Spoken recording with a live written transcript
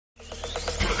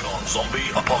Zombie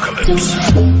Apocalypse.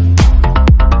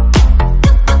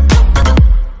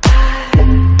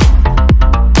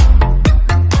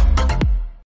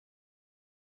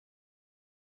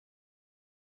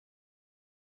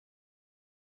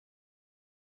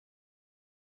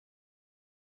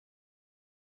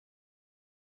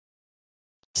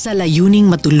 Sa layuning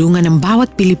matulungan ng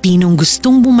bawat Pilipinong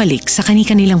gustong bumalik sa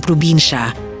kani-kanilang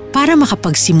probinsya para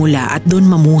makapagsimula at doon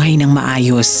mamuhay ng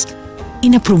maayos,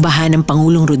 inaprubahan ng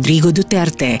Pangulong Rodrigo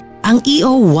Duterte ang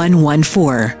EO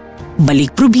 114,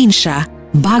 Balik Probinsiya,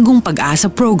 Bagong Pag-asa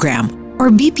Program or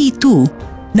BP2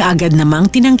 na agad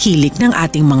namang tinangkilik ng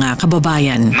ating mga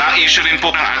kababayan. Na-issue rin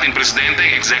po ng ating Presidente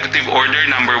Executive Order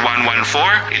number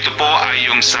 114. Ito po ay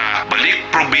yung sa Balik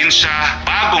Probinsiya,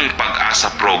 Bagong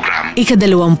Pag-asa Program.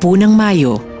 Ika-20 ng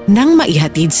Mayo, nang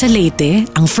maihatid sa Leyte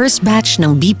ang first batch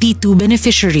ng BP2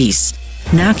 beneficiaries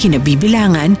na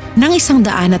kinabibilangan ng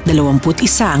 121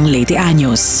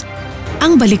 Leyteanyos.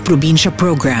 Ang Balik Probinsiya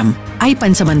Program ay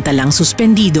pansamantalang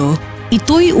suspendido.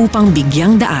 Ito'y upang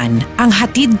bigyang daan ang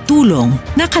hatid tulong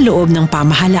na kaloob ng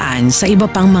pamahalaan sa iba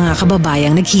pang mga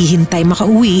kababayang naghihintay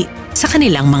makauwi sa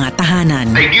kanilang mga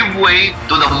tahanan. They give way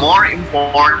to the more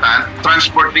important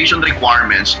transportation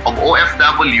requirements of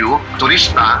OFW,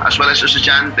 turista, as well as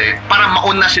estudyante para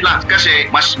mauna sila kasi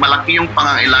mas malaki yung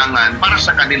pangangailangan para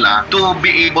sa kanila to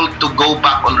be able to go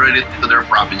back already to their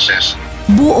provinces.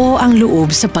 Buo ang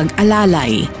loob sa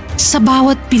pag-alalay. Sa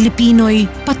bawat Pilipino'y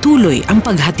patuloy ang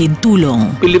paghatid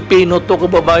tulong. Pilipino to,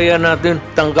 kababayan natin,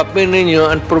 tanggapin ninyo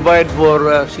and provide for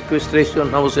sequestration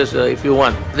houses if you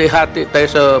want. Hati tayo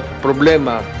sa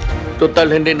problema. Total,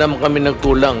 hindi naman kami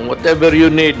nagkulang. Whatever you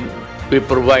need, we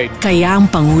provide. Kaya ang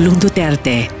Pangulong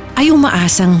Duterte ay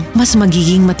umaasang mas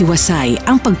magiging matiwasay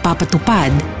ang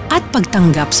pagpapatupad at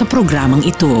pagtanggap sa programang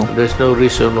ito. There's no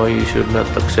reason why you should not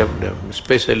accept them,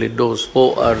 especially those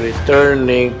who are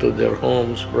returning to their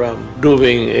homes from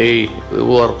doing a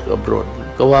work abroad.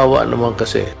 Kawawa naman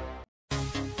kasi.